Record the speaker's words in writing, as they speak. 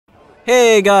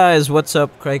Hey guys, what's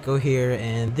up? Kryko here,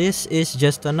 and this is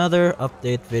just another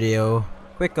update video.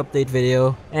 Quick update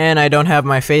video. And I don't have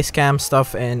my facecam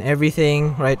stuff and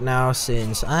everything right now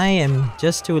since I am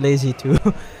just too lazy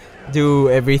to do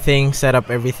everything, set up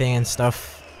everything and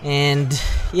stuff. And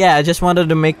yeah, I just wanted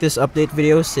to make this update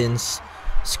video since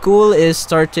school is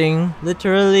starting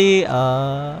literally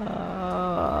after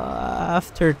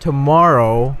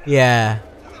tomorrow. Yeah,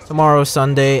 tomorrow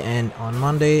Sunday, and on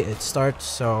Monday it starts,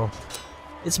 so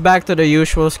it's back to the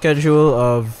usual schedule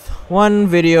of one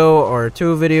video or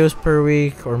two videos per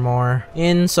week or more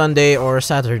in Sunday or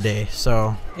Saturday.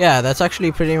 So yeah, that's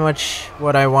actually pretty much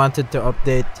what I wanted to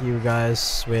update you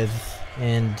guys with.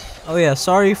 And oh yeah,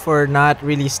 sorry for not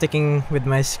really sticking with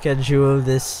my schedule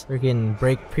this freaking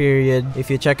break period. If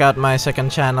you check out my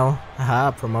second channel, haha,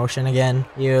 promotion again,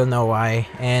 you'll know why,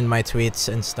 and my tweets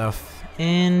and stuff.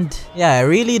 And yeah, I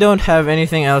really don't have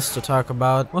anything else to talk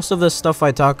about. Most of the stuff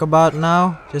I talk about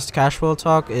now, just casual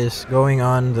talk, is going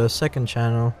on the second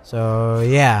channel. So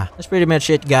yeah, that's pretty much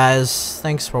it, guys.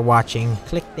 Thanks for watching.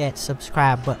 Click that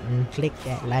subscribe button, click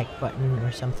that like button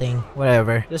or something.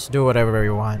 Whatever, just do whatever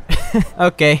you want.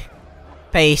 Okay,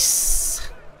 peace.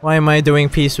 Why am I doing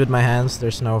peace with my hands?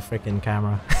 There's no freaking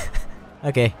camera.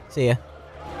 Okay, see ya.